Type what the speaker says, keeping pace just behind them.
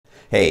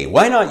Hey,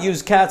 why not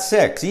use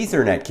Cat6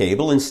 Ethernet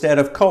cable instead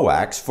of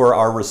Coax for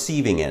our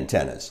receiving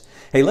antennas?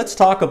 Hey, let's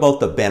talk about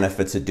the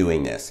benefits of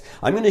doing this.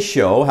 I'm going to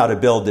show how to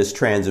build this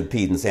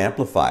transimpedance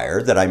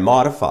amplifier that I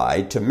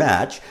modified to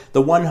match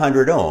the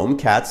 100 ohm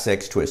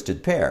Cat6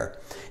 twisted pair.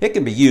 It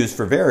can be used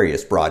for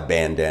various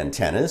broadband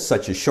antennas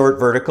such as short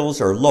verticals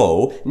or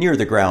low near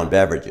the ground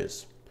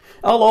beverages.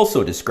 I'll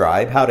also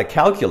describe how to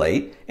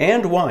calculate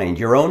and wind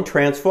your own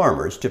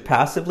transformers to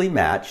passively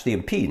match the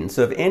impedance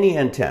of any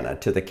antenna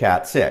to the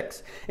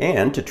Cat6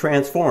 and to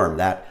transform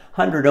that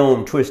 100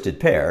 ohm twisted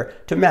pair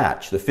to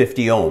match the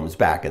 50 ohms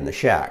back in the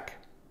shack.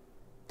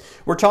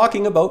 We're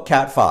talking about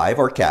Cat5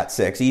 or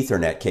Cat6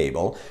 Ethernet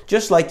cable,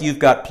 just like you've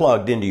got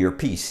plugged into your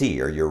PC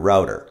or your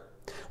router.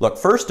 Look,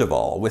 first of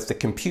all, with the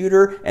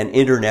computer and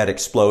internet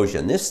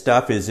explosion, this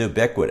stuff is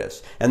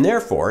ubiquitous, and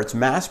therefore it's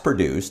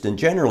mass-produced and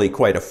generally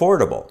quite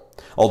affordable.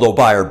 Although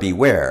buyer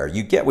beware,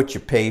 you get what you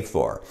pay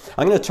for.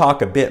 I'm going to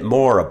talk a bit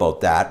more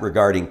about that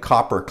regarding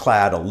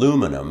copper-clad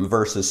aluminum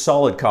versus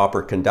solid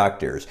copper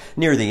conductors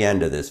near the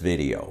end of this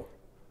video.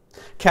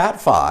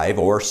 Cat5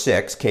 or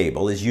 6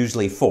 cable is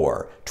usually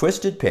 4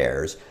 twisted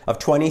pairs of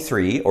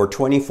 23 or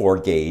 24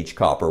 gauge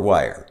copper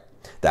wire.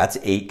 That's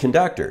 8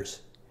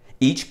 conductors.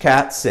 Each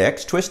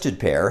Cat6 twisted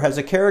pair has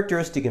a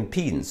characteristic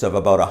impedance of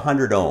about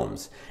 100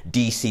 ohms,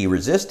 DC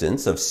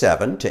resistance of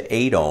 7 to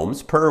 8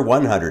 ohms per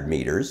 100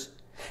 meters,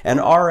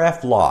 and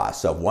RF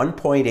loss of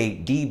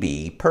 1.8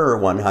 dB per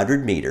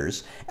 100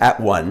 meters at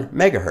 1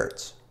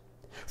 megahertz.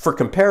 For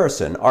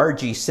comparison,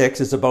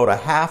 RG6 is about a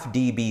half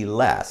dB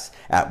less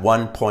at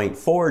 1.4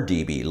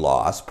 dB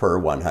loss per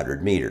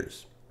 100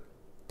 meters.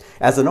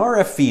 As an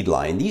RF feed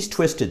line, these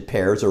twisted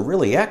pairs are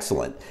really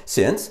excellent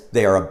since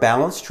they are a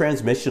balanced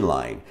transmission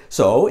line,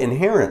 so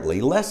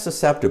inherently less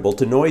susceptible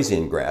to noise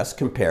ingress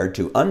compared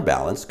to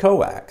unbalanced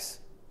coax.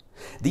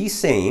 These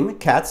same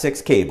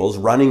Cat6 cables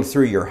running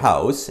through your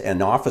house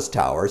and office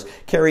towers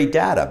carry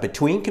data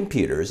between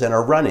computers and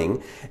are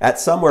running at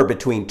somewhere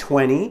between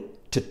 20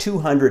 to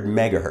 200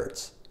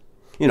 megahertz.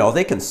 You know,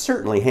 they can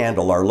certainly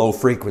handle our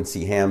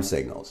low-frequency ham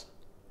signals.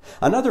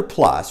 Another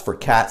plus for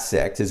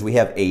Cat6 is we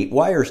have 8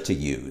 wires to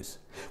use.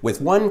 With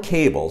one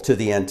cable to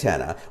the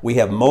antenna, we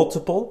have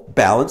multiple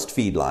balanced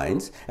feed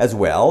lines as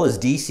well as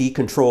DC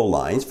control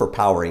lines for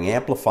powering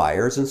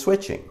amplifiers and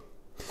switching.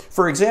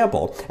 For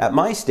example, at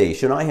my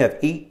station I have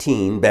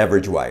 18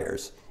 beverage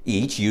wires,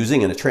 each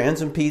using a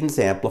transimpedance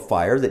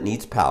amplifier that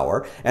needs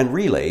power and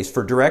relays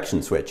for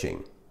direction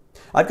switching.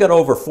 I've got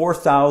over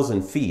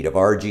 4,000 feet of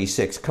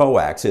RG6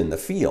 coax in the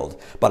field,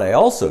 but I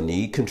also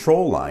need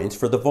control lines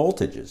for the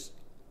voltages.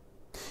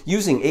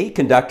 Using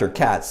 8-conductor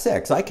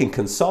Cat6, I can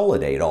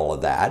consolidate all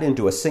of that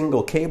into a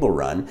single cable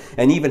run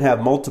and even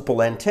have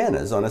multiple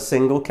antennas on a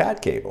single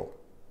Cat cable.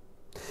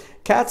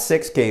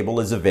 Cat6 cable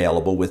is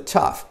available with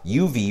tough,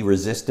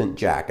 UV-resistant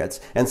jackets,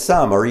 and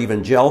some are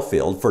even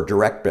gel-filled for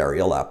direct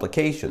burial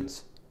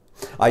applications.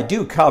 I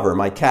do cover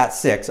my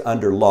Cat6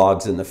 under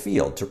logs in the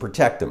field to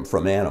protect them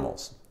from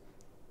animals.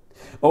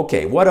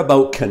 Okay, what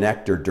about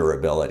connector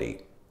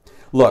durability?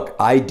 Look,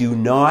 I do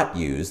not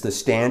use the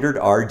standard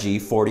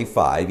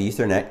RG45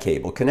 Ethernet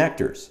cable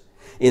connectors.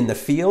 In the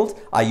field,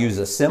 I use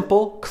a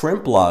simple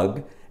crimp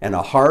lug and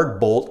a hard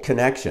bolt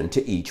connection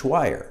to each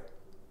wire.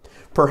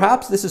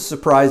 Perhaps this is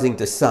surprising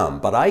to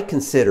some, but I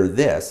consider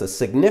this a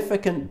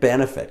significant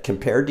benefit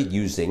compared to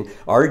using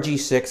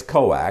RG6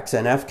 coax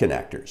and F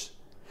connectors.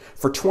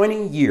 For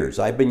 20 years,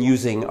 I've been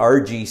using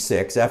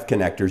RG6 F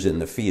connectors in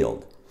the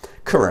field.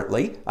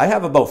 Currently, I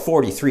have about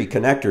 43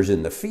 connectors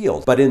in the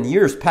field, but in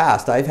years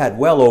past, I've had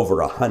well over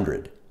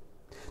 100.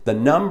 The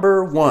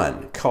number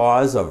one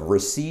cause of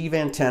receive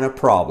antenna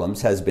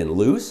problems has been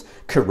loose,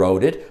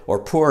 corroded, or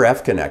poor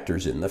F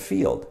connectors in the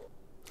field.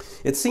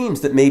 It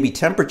seems that maybe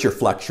temperature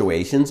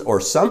fluctuations or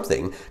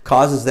something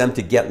causes them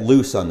to get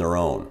loose on their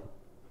own.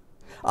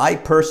 I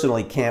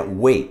personally can't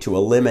wait to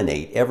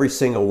eliminate every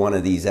single one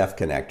of these F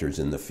connectors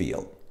in the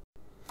field.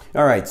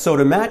 Alright, so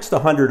to match the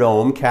 100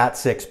 ohm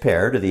Cat6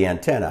 pair to the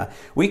antenna,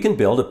 we can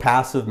build a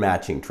passive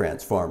matching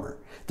transformer.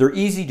 They're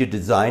easy to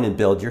design and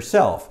build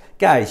yourself.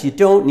 Guys, you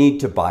don't need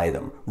to buy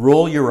them.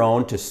 Roll your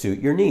own to suit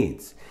your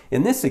needs.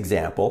 In this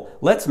example,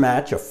 let's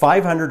match a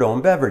 500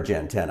 ohm beverage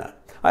antenna.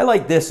 I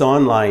like this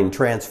online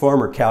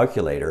transformer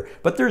calculator,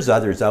 but there's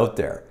others out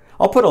there.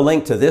 I'll put a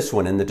link to this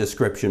one in the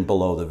description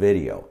below the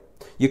video.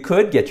 You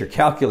could get your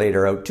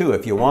calculator out too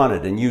if you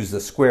wanted and use the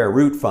square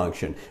root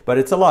function, but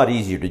it's a lot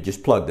easier to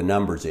just plug the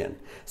numbers in.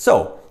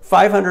 So,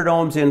 500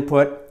 ohms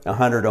input,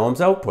 100 ohms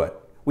output.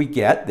 We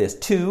get this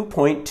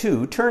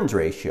 2.2 turns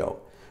ratio.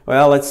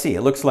 Well, let's see,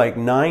 it looks like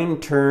 9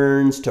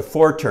 turns to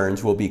 4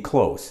 turns will be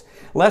close.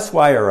 Less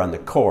wire on the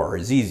core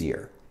is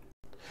easier.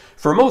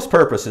 For most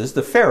purposes,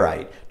 the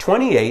ferrite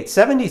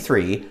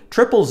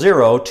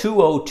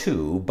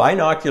 2873000202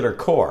 binocular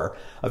core,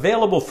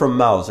 available from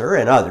Mauser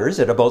and others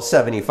at about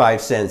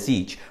 75 cents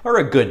each, are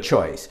a good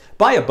choice.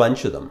 Buy a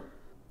bunch of them.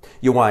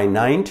 You wind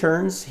 9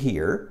 turns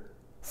here,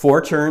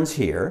 4 turns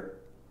here.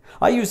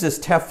 I use this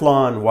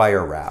Teflon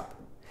wire wrap.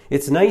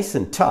 It's nice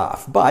and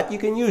tough, but you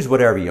can use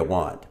whatever you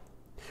want.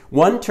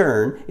 One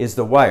turn is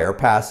the wire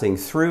passing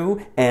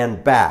through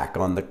and back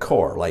on the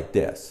core like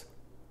this.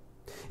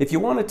 If you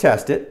want to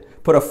test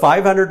it, put a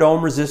 500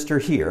 ohm resistor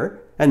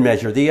here and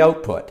measure the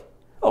output.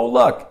 Oh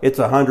look, it's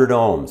 100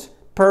 ohms.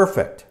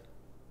 Perfect.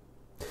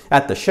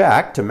 At the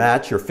shack, to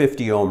match your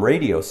 50 ohm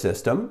radio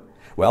system,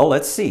 well,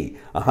 let's see,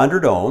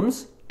 100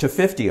 ohms to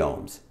 50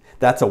 ohms.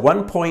 That's a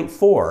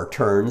 1.4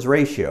 turns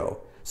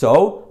ratio.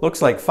 So,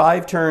 looks like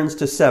 5 turns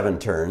to 7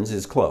 turns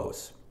is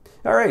close.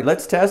 All right,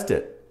 let's test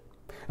it.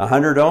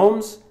 100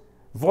 ohms,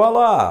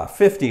 voila,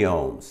 50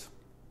 ohms.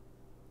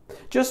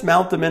 Just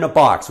mount them in a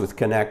box with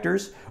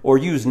connectors or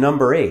use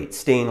number 8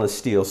 stainless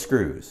steel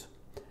screws.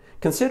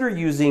 Consider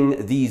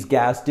using these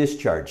gas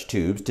discharge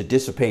tubes to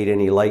dissipate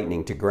any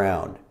lightning to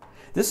ground.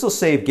 This will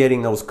save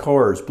getting those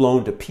cores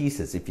blown to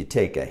pieces if you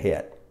take a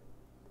hit.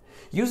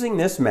 Using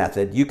this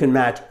method, you can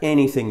match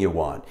anything you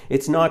want.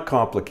 It's not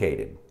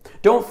complicated.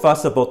 Don't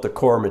fuss about the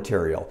core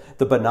material.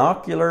 The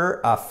binocular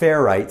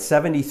ferrite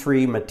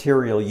 73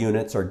 material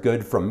units are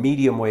good from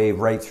medium wave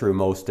right through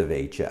most of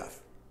HF.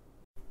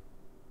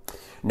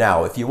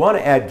 Now, if you want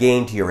to add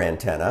gain to your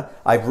antenna,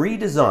 I've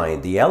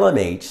redesigned the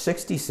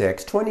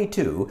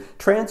LMH6622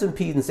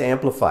 transimpedance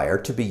amplifier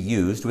to be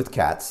used with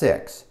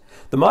Cat6.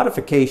 The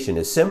modification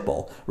is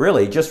simple,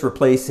 really just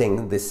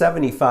replacing the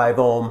 75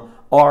 ohm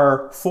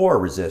R4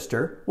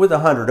 resistor with a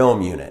 100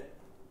 ohm unit.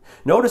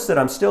 Notice that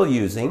I'm still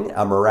using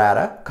a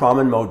Murata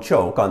common mode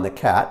choke on the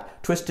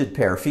Cat twisted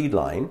pair feed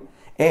line,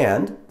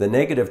 and the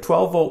negative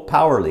 12 volt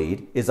power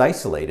lead is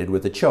isolated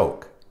with a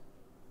choke.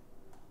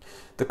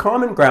 The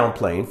common ground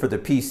plane for the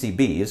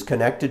PCB is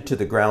connected to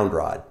the ground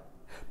rod.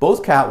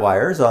 Both Cat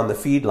wires on the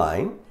feed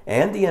line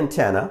and the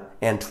antenna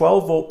and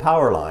 12 volt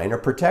power line are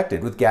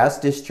protected with gas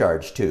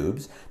discharge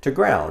tubes to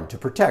ground to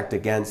protect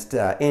against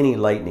any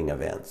lightning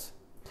events.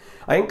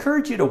 I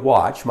encourage you to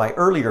watch my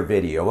earlier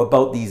video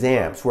about these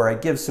amps where I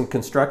give some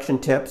construction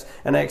tips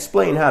and I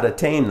explain how to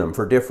tame them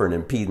for different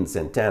impedance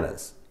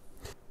antennas.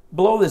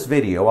 Below this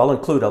video, I'll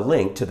include a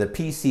link to the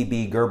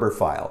PCB Gerber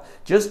file.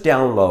 Just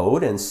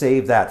download and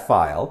save that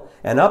file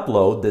and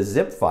upload the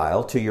zip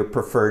file to your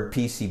preferred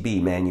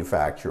PCB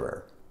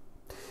manufacturer.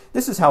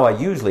 This is how I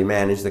usually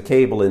manage the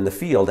cable in the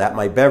field at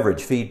my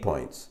beverage feed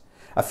points.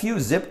 A few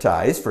zip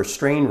ties for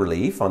strain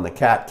relief on the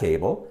Cat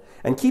cable,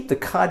 and keep the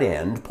cut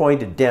end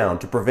pointed down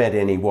to prevent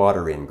any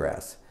water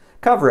ingress.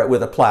 Cover it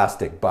with a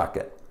plastic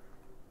bucket.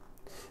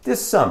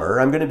 This summer,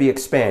 I'm going to be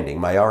expanding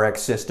my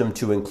RX system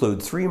to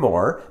include 3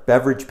 more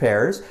beverage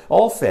pairs,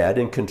 all fed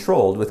and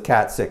controlled with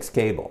Cat6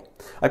 cable.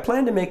 I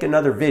plan to make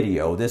another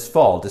video this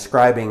fall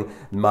describing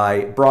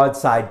my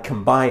broadside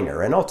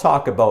combiner, and I'll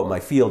talk about my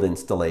field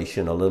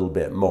installation a little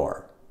bit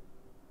more.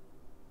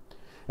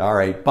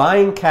 Alright,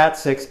 buying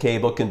Cat6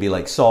 cable can be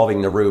like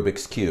solving the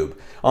Rubik's Cube.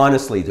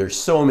 Honestly, there's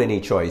so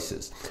many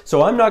choices.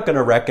 So I'm not going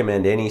to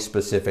recommend any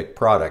specific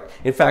product.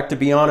 In fact, to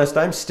be honest,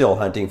 I'm still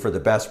hunting for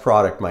the best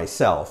product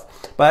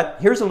myself. But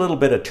here's a little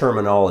bit of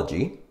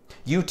terminology.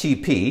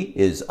 UTP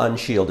is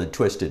unshielded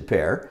twisted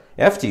pair.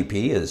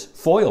 FTP is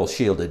foil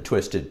shielded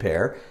twisted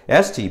pair.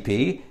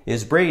 STP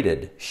is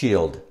braided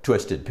shield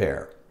twisted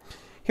pair.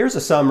 Here's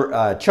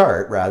a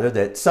chart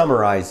that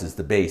summarizes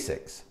the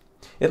basics.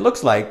 It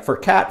looks like for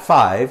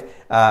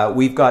Cat5,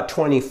 we've got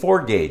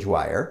 24 gauge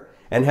wire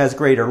and has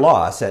greater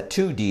loss at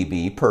 2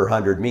 dB per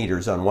 100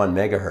 meters on 1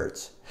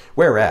 megahertz.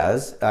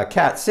 Whereas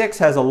Cat6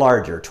 has a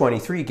larger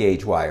 23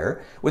 gauge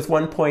wire with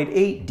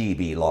 1.8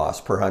 dB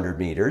loss per 100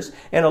 meters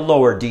and a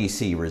lower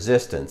DC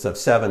resistance of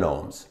 7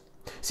 ohms.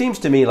 Seems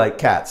to me like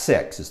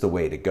Cat6 is the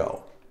way to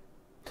go.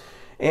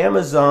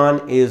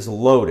 Amazon is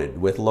loaded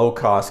with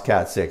low-cost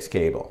Cat6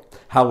 cable.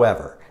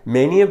 However,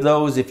 many of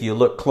those, if you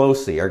look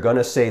closely, are going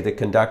to say the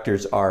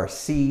conductors are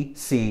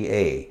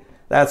CCA.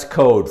 That's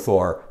code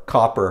for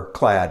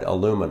copper-clad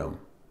aluminum.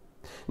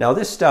 Now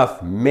this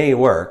stuff may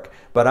work,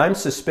 but I'm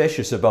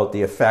suspicious about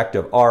the effect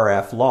of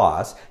RF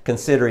loss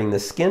considering the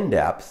skin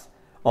depth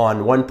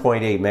on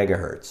 1.8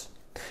 megahertz.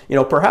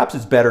 Perhaps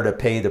it's better to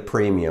pay the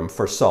premium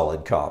for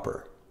solid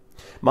copper.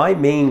 My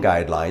main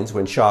guidelines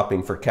when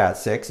shopping for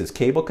Cat6 is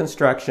cable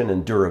construction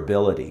and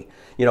durability.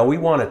 We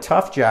want a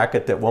tough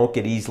jacket that won't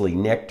get easily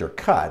nicked or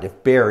cut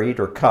if buried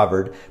or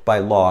covered by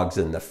logs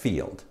in the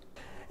field.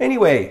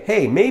 Anyway,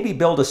 hey, maybe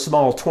build a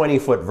small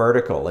 20-foot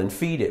vertical and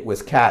feed it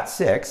with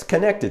Cat6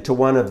 connected to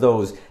one of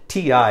those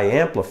TI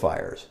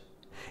amplifiers.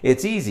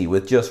 It's easy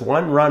with just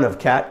one run of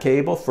Cat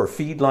cable for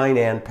feed line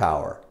and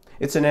power.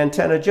 It's an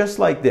antenna just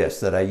like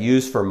this that I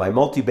use for my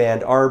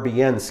multiband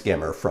RBN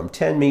skimmer from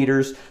 10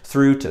 meters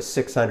through to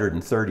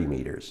 630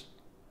 meters.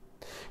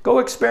 Go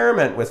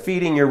experiment with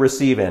feeding your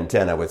receive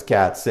antenna with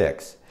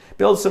Cat6.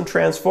 Build some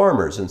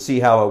transformers and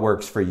see how it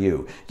works for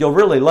you. You'll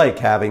really like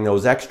having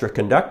those extra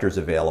conductors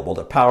available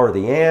to power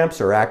the amps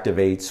or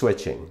activate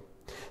switching.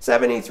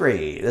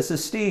 73, this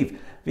is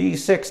Steve,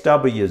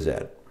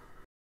 V6WZ.